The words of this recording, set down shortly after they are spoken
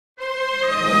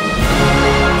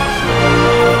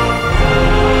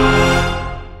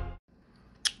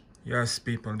Yes,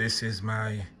 people, this is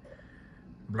my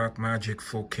Blackmagic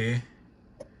 4K.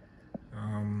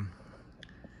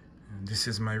 This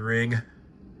is my rig.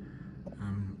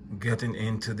 I'm getting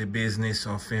into the business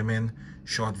of filming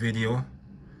short video.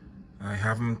 I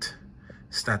haven't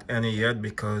started any yet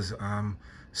because I'm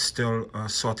still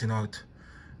sorting out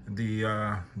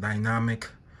the dynamic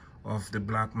of the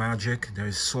Blackmagic.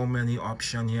 There's so many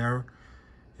options here,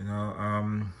 you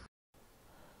know.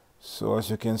 So as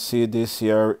you can see, this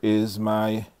here is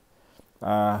my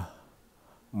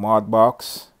mod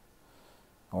box.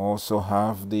 I also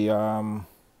have the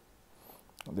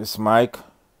this mic,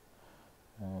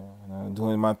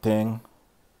 doing my thing.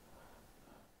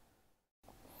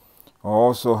 I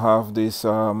also have this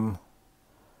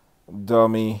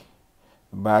dummy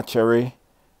battery.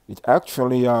 It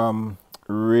actually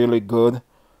really good.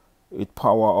 It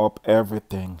power up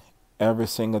everything, every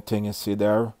single thing you see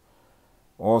there.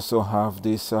 Also have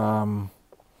this 1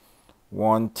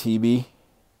 TB.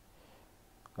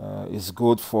 It's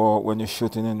good for when you're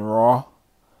shooting in RAW.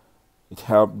 It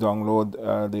helps download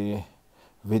the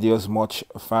videos much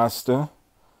faster.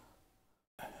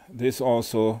 This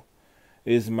also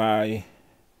is my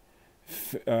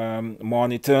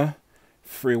monitor.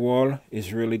 Freewall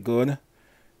is really good.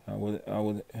 I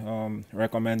would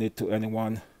recommend it to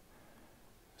anyone.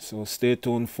 So stay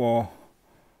tuned for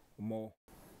more.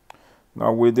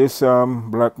 Now with this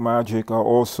Blackmagic, I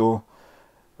also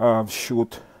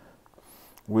shoot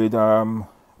with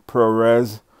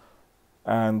ProRes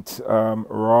and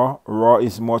RAW. RAW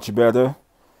is much better.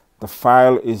 The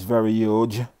file is very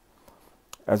huge.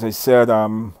 As I said,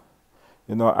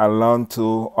 you know, I learned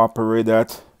to operate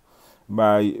that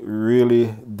by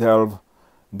really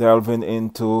delving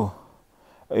into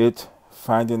it,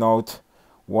 finding out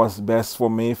what's best for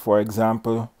me. For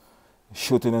example,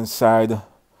 shooting inside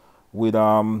with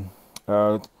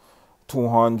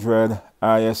 200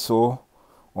 ISO,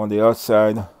 on the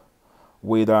outside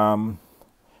with 800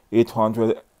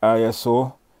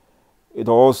 ISO. It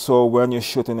also, when you're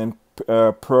shooting in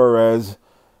ProRes,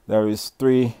 there is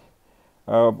 3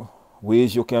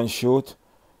 ways you can shoot.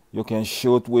 You can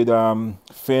shoot with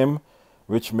film,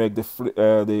 which make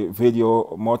the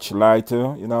video much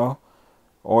lighter, you know,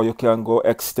 or you can go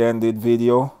extended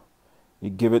video. You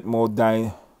give it more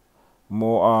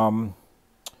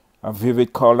a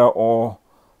vivid color or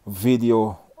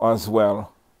video as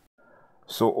well.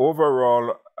 So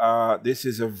overall, this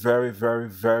is a very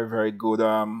good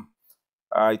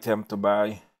item to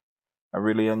buy. I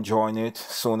really enjoying it.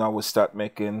 Soon I will start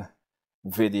making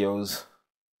videos.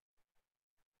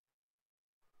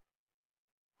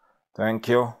 Thank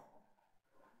you.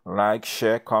 Like,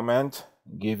 share, comment,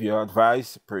 give your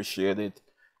advice. Appreciate it.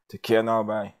 Take care now.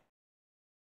 Bye.